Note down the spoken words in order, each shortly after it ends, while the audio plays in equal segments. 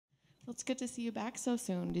Well, it's good to see you back so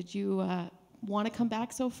soon. Did you want to come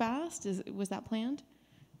back so fast? Was that planned?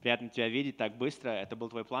 Приятно тебя видеть так быстро. Это был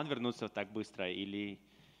твой план вернуться так быстро, или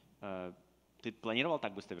ты планировал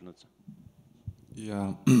так быстро вернуться?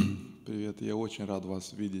 Привет, я очень рад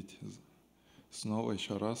вас видеть снова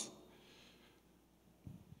еще раз.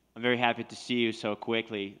 I'm very happy to see you so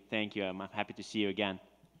quickly. Thank you. I'm happy to see you again.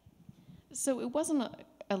 So it wasn't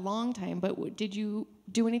a long time, but did you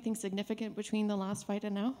do anything significant between the last fight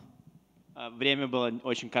and now? Время было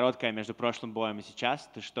очень короткое между прошлым боем и сейчас.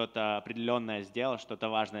 Ты что-то определенное сделал, что-то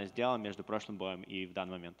важное сделал между прошлым боем и в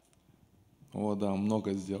данный момент? О, да,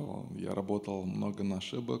 много сделал. Я работал много на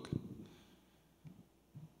ошибок.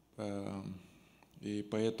 И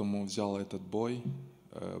поэтому взял этот бой,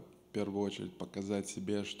 в первую очередь показать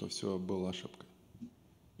себе, что все было ошибкой.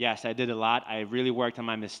 Yes, I did a lot. I really worked on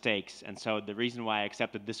my mistakes. And so the reason why I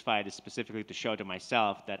accepted this fight is specifically to show to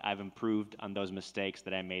myself that I've improved on those mistakes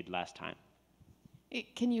that I made last time.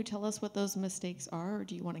 Can you tell us what those mistakes are, or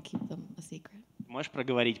do you want to keep them a secret? Можешь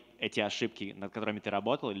проговорить эти ошибки, над которыми ты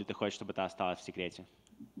работал, или ты хочешь, чтобы это осталось в секрете?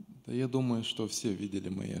 Да, я думаю, что все видели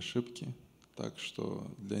мои ошибки, так что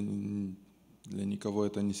для никого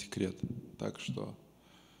это не секрет. Так что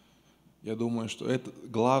я думаю, что это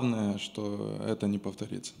главное, что это не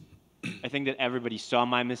повторится. I think that everybody saw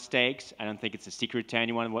my mistakes. I don't think it's a secret to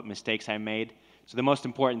anyone what mistakes I made. So the most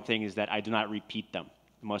important thing is that I do not repeat them.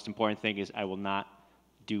 The most important thing is I will not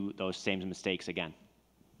do those same mistakes again.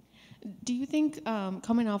 Do you think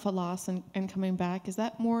coming off a loss and coming back, is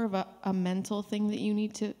that more of a mental thing that you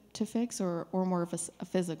need to fix, or more of a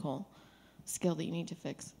physical skill that you need to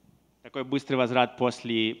fix? Такой быстрый возврат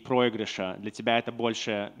после проигрыша, для тебя это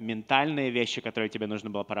больше ментальные вещи, которые тебе нужно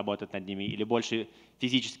было поработать над ними, или больше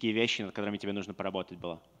физические вещи, над которыми тебе нужно поработать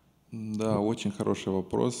было? Да, очень хороший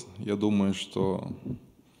вопрос. Я думаю, что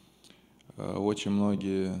очень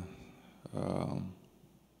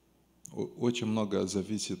много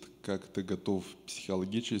зависит, как ты готов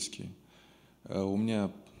психологически. У меня,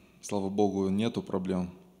 слава богу, нету проблем.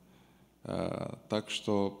 Так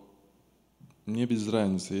что мне без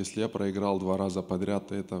разницы, если я проиграл 2 раза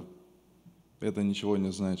подряд, это ничего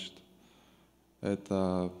не значит.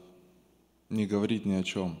 Это не говорит ни о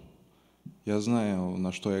чем. Я знаю,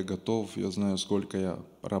 на что я готов, я знаю, сколько я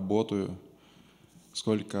работаю,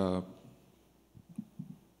 сколько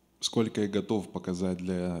я готов показать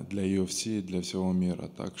для UFC, для всего мира.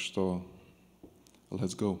 Так что,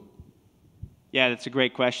 let's go. Yeah, that's a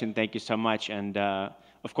great question. Thank you so much. And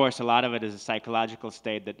of course, a lot of it is a psychological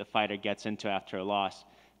state that the fighter gets into after a loss.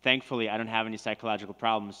 Thankfully, I don't have any psychological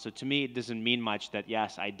problems. So to me, it doesn't mean much that,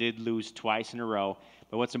 yes, I did lose twice in a row.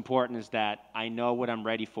 But what's important is that I know what I'm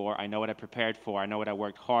ready for. I know what I prepared for. I know what I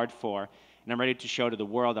worked hard for. And I'm ready to show to the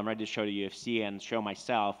world, I'm ready to show to UFC and show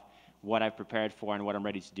myself what I've prepared for and what I'm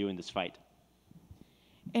ready to do in this fight.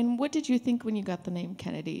 And what did you think when you got the name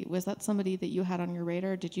Kennedy? Was that somebody that you had on your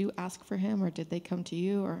radar? Did you ask for him, or did they come to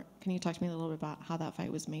you? Or can you talk to me a little bit about how that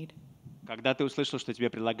fight was made? Когда ты услышал, что тебе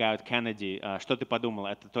предлагают Кеннеди, что ты подумал?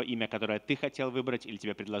 Это то имя, которое ты хотел выбрать, или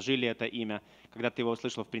тебе предложили это имя? Когда ты его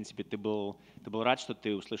услышал, в принципе, ты был рад, что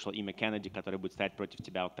ты услышал имя Кеннеди, который будет стоять против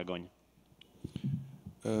тебя в октагоне?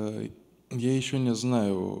 Я еще не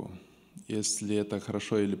знаю, если это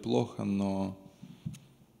хорошо или плохо, но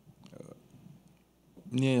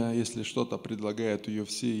мне, если что-то предлагает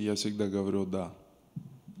UFC, я всегда говорю «да».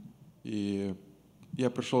 И я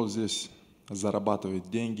пришел здесь зарабатывать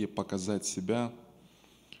деньги, показать себя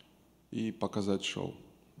и показать шоу.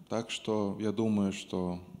 Так что я думаю,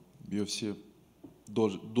 что UFC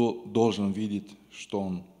должен видеть,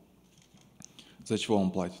 за чего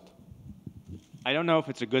он платит. I don't know if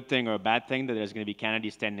it's a good thing or a bad thing that there's going to be Kennedy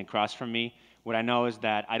standing across from me. What I know is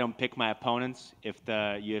that I don't pick my opponents. If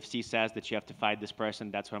the UFC says that you have to fight this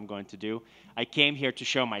person, that's what I'm going to do. I came here to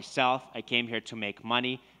show myself. I came here to make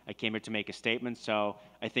money. I came here to make a statement. So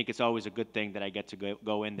I think it's always a good thing that I get to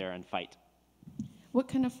go in there and fight. What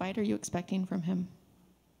kind of fight are you expecting from him?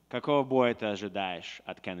 Какого боя ты ожидаешь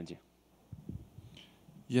от Кеннеди?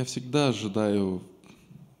 Я всегда ожидаю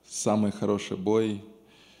самый хороший бой.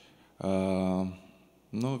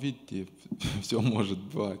 Но, видите, все может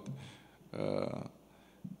бывать.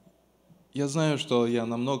 Я знаю, что я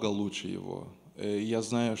намного лучше его. Я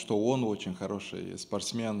знаю, что он очень хороший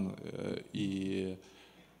спортсмен. И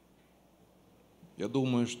я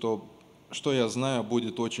думаю, что я знаю,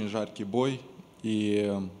 будет очень жаркий бой.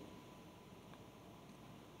 И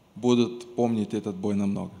будут помнить этот бой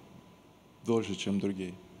намного. Дольше, чем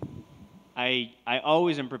другие. I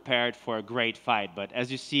always am prepared for a great fight, but as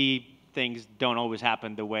you see, things don't always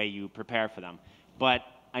happen the way you prepare for them. But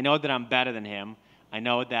I know that I'm better than him. I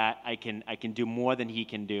know that I can do more than he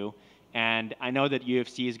can do, And I know that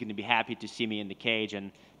UFC is going to be happy to see me in the cage,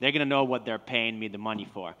 and they're going to know what they're paying me the money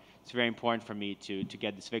for. It's very important for me to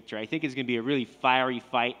get this victory. I think it's going to be a really fiery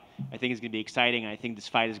fight. I think it's going to be exciting, and I think this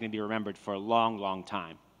fight is going to be remembered for a long, long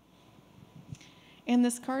time. And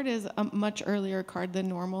this card is a much earlier card than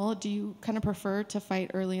normal. Do you kind of prefer to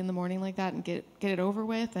fight early in the morning like that and get it over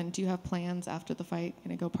with? And do you have plans after the fight,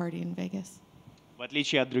 going to go party in Vegas? В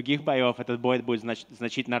отличие от других боев, этот бой будет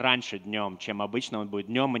значительно раньше днем, чем обычно. Он будет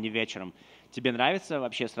днем, а не вечером. Тебе нравится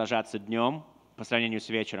вообще сражаться днем по сравнению с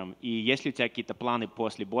вечером? И есть ли у тебя какие-то планы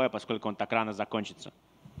после боя, поскольку он так рано закончится?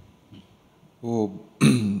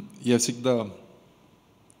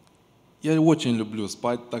 Я очень люблю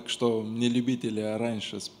спать, так что не любители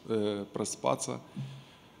раньше просыпаться.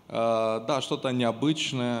 Да, что-то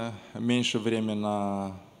необычное, меньше времени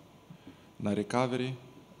на recovery.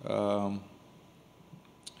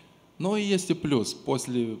 Но и есть и плюс.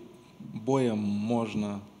 После боя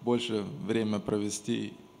можно больше времени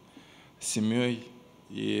провести с семьей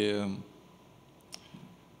и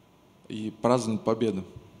праздновать победу.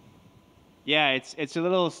 Yeah, it's a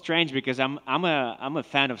little strange because I'm a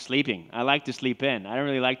fan of sleeping. I like to sleep in. I don't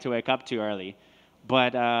really like to wake up too early,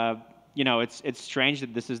 but you know, it's strange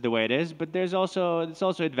that this is the way it is. But there's also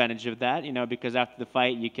advantage of that, you know, because after the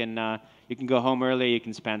fight you can go home early, you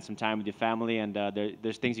can spend some time with your family, and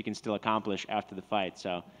there's things you can still accomplish after the fight.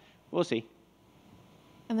 So we'll see.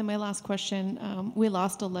 And then my last question, we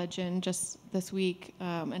lost a legend just this week,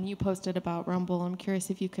 and you posted about Rumble. I'm curious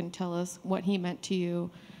if you can tell us what he meant to you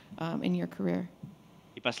in your career.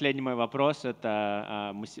 И последний мой вопрос,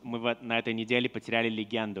 это мы на этой неделе потеряли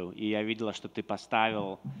легенду, и я видела, что ты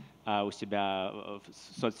поставил у себя в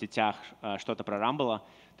соцсетях что-то про Рамбола.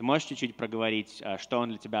 Ты можешь чуть-чуть проговорить, что он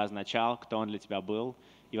для тебя означал, кто он для тебя был,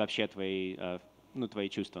 и вообще твои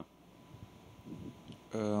чувства?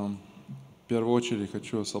 В первую очередь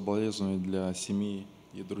хочу соболезновать для семьи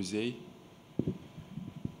и друзей.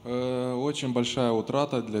 Очень большая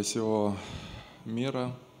утрата для всего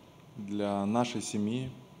мира, для нашей семьи,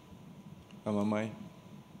 ММА.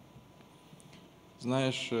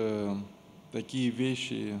 Знаешь, такие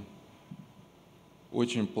вещи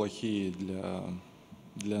очень плохие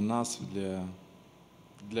для нас,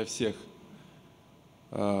 для всех.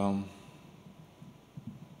 То,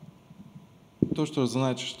 что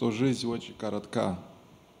значит, что жизнь очень коротка.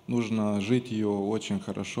 Нужно жить ее очень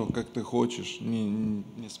хорошо, как ты хочешь,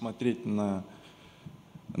 не смотреть на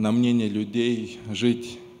мнение людей,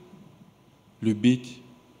 жить, любить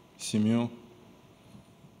семью.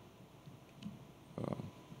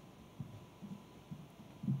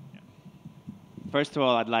 First of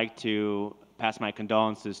all, I'd like to pass my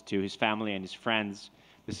condolences to his family and his friends.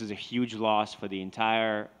 This is a huge loss for the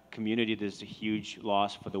entire community. This is a huge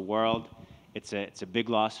loss for the world. It's a big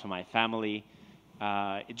loss for my family.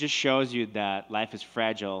 It just shows you that life is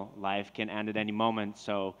fragile. Life can end at any moment.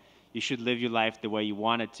 So you should live your life the way you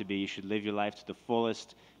want it to be. You should live your life to the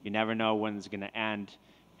fullest. You never know when it's going to end.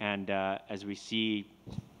 And as we see,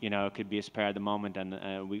 you know, it could be a spare of the moment,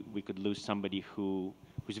 and we could lose somebody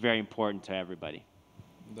who's very important to everybody.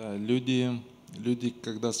 Да, люди,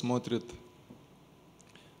 когда смотрят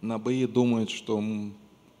на бои, думают, что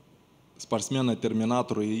спортсмены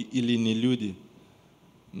терминаторы или не люди.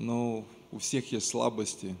 Но у всех есть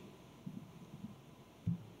слабости.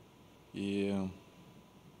 И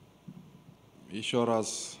еще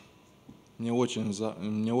раз, мне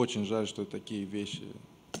очень жаль, что такие вещи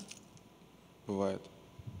бывают.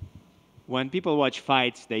 When people watch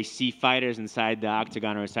fights, they see fighters inside the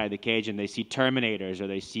octagon or inside the cage, and they see Terminators, or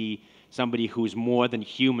they see somebody who's more than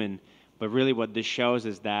human. But really what this shows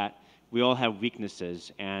is that we all have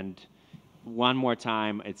weaknesses. And one more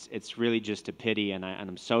time, it's really just a pity, and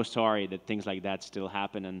I'm so sorry that things like that still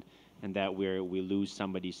happen, and that we lose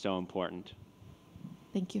somebody so important.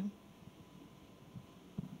 Thank you.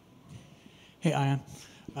 Hey, Ion.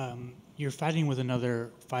 You're fighting with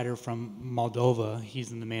another fighter from Moldova.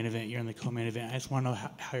 He's in the main event. You're in the co-main event. I just want to know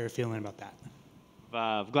how you're feeling about that.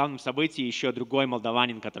 В главном событии еще другой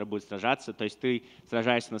молдаванин, который будет сражаться. То есть ты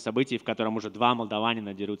сражаешься на событии, в котором уже два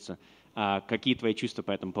молдаванина дерутся. Какие твои чувства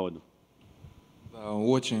по этому поводу? Да,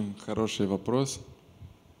 очень хороший вопрос.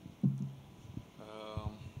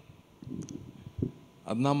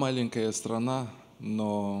 Одна маленькая страна,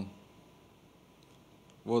 но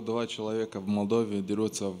вот два человека в Молдове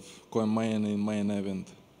дерутся в co-main и main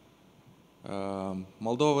event.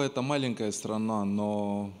 Молдова — это маленькая страна,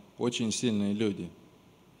 но очень сильные люди.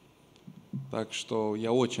 Так что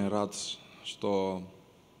я очень рад, что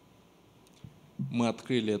мы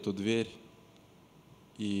открыли эту дверь,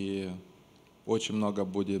 и очень много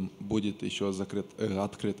будет еще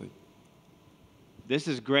открытой. This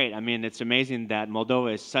is great. I mean, it's amazing that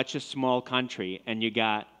Moldova is such a small country, and you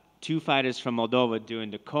got two fighters from Moldova doing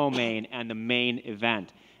the co-main and the main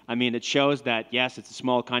event. I mean, it shows that, yes, it's a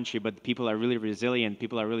small country, but people are really resilient,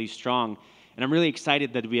 people are really strong. And I'm really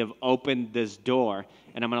excited that we have opened this door,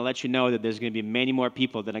 and I'm going to let you know that there's going to be many more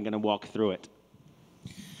people that are going to walk through it.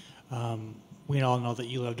 We all know that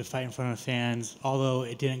you love to fight in front of fans. Although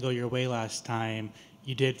it didn't go your way last time,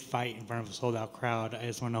 you did fight in front of a sold-out crowd. I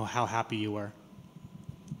just want to know how happy you were.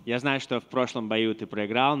 Я знаю, что в прошлом бою ты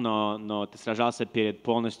проиграл, но ты сражался перед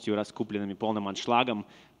полностью раскупленными, полным аншлагом,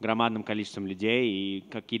 громадным количеством людей. И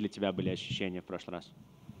какие для тебя были ощущения в прошлый раз?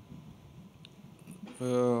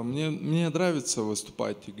 Мне нравится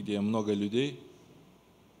выступать, где много людей,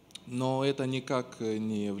 но это никак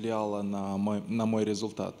не влияло на мой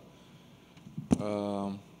результат.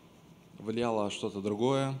 Влияло что-то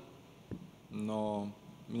другое, но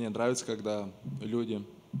мне нравится, когда люди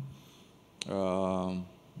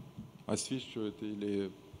освещают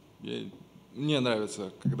мне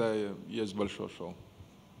нравится, когда есть большое шоу.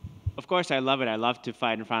 Of course, I love it. I love to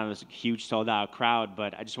fight in front of a huge sold-out crowd,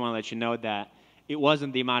 but I just want to let you know that it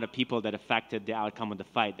wasn't the amount of people that affected the outcome of the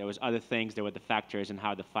fight. There was other things that were the factors in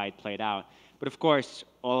how the fight played out. But of course,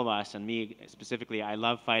 all of us, and me specifically, I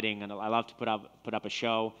love fighting, and I love to put up a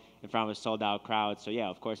show in front of a sold-out crowd. So yeah,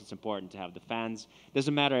 of course, it's important to have the fans.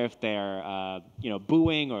 Doesn't matter if they're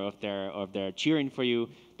booing or if they're cheering for you.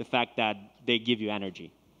 The fact that they give you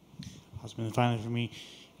energy. Awesome. And finally, for me,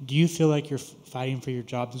 do you feel like you're fighting for your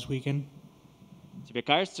job this weekend? Тебе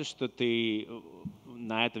кажется, что ты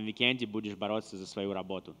на этом уикенде будешь бороться за свою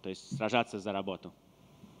работу, то есть сражаться за работу?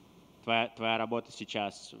 Твоя работа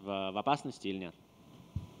сейчас в опасности или нет?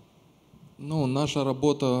 Ну, наша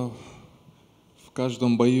работа в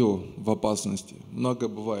каждом бою в опасности. Много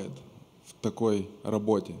бывает в такой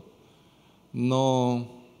работе. Но,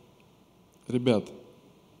 ребят,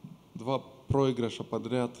 2 проигрыша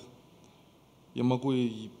подряд. Я могу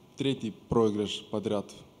и 3-й проигрыш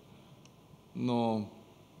подряд. Но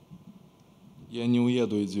я не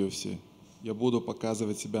уеду из UFC. Я буду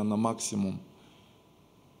показывать себя на максимум.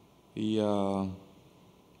 И я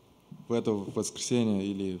в это воскресенье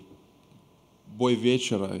или бой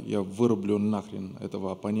вечера я вырублю нахрен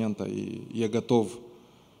этого оппонента. И я готов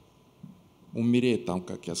умереть там,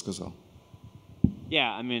 как я сказал.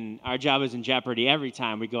 Yeah, I mean, our job is in jeopardy every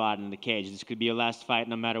time we go out in the cage. This could be your last fight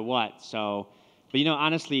no matter what. So, but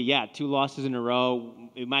honestly, yeah, 2 losses in a row.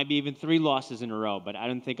 It might be even 3 losses in a row, but I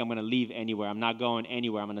don't think I'm going to leave anywhere. I'm not going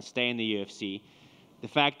anywhere. I'm going to stay in the UFC. The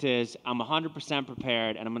fact is, I'm 100%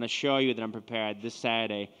 prepared, and I'm going to show you that I'm prepared this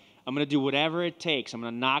Saturday. I'm going to do whatever it takes. I'm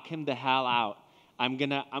going to knock him the hell out.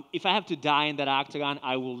 If I have to die in that octagon,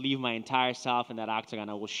 I will leave my entire self in that octagon.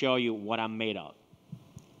 I will show you what I'm made of.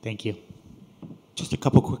 Thank you. Just a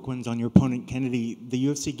couple quick ones on your opponent, Kennedy. The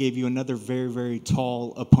UFC gave you another very, very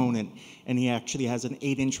tall opponent, and he actually has an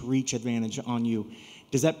 8-inch reach advantage on you.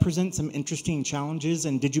 Does that present some interesting challenges,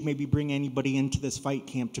 and did you maybe bring anybody into this fight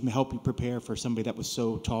camp to help you prepare for somebody that was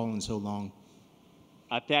so tall and so long?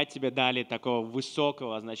 Опять тебе дали такого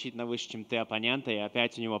высокого, значительно выше, чем ты, оппонента, и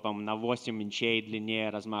опять у него, по-моему, на 8 инчей длиннее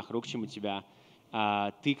размах рук, чем у тебя.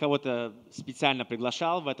 Ты кого-то специально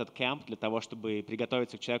приглашал в этот кемп для того, чтобы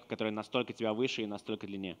приготовиться к человеку, который настолько тебя выше и настолько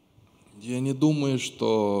длиннее? Я не думаю,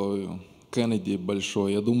 что Кеннеди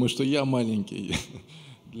большой. Я думаю, что я маленький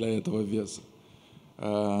для этого веса.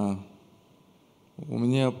 У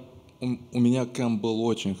меня кемп был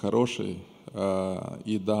очень хороший.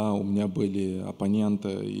 И да, у меня были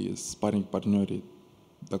оппоненты и спарринг-партнеры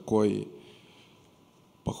такой,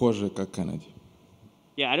 похожий, как Кеннеди.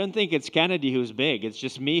 Yeah, I don't think it's Kennedy who's big. It's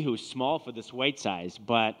just me who's small for this weight size.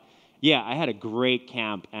 But yeah, I had a great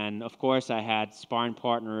camp. And of course, I had sparring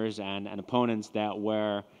partners and opponents that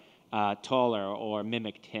were taller or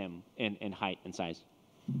mimicked him in height and size.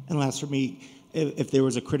 And last for me, if there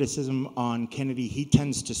was a criticism on Kennedy, he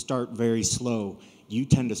tends to start very slow. You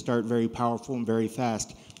tend to start very powerful and very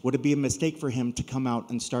fast. Would it be a mistake for him to come out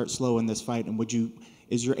and start slow in this fight? And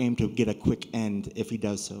is your aim to get a quick end if he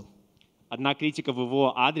does so? Одна критика в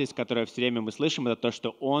его адрес, которую все время мы слышим, это то,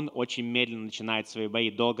 что он очень медленно начинает свои бои,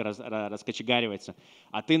 долго раскочегаривается.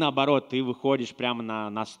 А ты, наоборот, ты выходишь прямо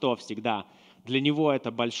на 100 всегда. Для него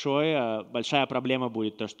это большая проблема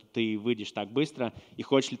будет, то, что ты выйдешь так быстро, и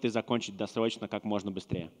хочешь ли ты закончить досрочно как можно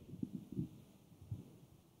быстрее.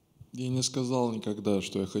 Я не сказал никогда,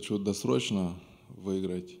 что я хочу досрочно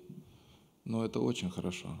выиграть, но это очень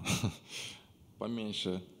хорошо.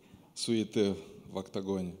 Поменьше суеты в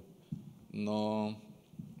октагоне. Но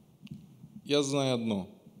я знаю одно.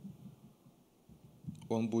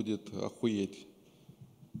 Он будет охуеть,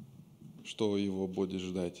 что его будет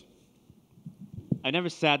ждать. I never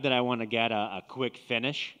said that I want to get a quick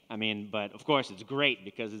finish. I mean, but of course it's great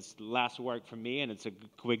because it's less work for me and it's a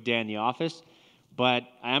quick day in the office. But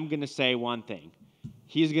I am gonna say one thing: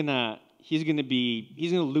 he's gonna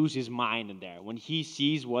lose his mind in there when he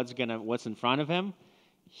sees what's in front of him.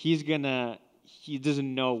 He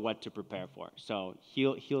doesn't know what to prepare for, so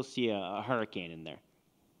he'll see a hurricane in there.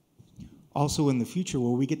 Also, in the future,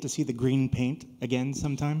 will we get to see the green paint again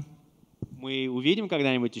sometime? Мы увидим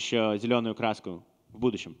когда-нибудь еще зеленую краску в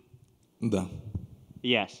будущем? Да.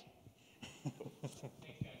 Yes.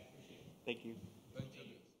 Thank you.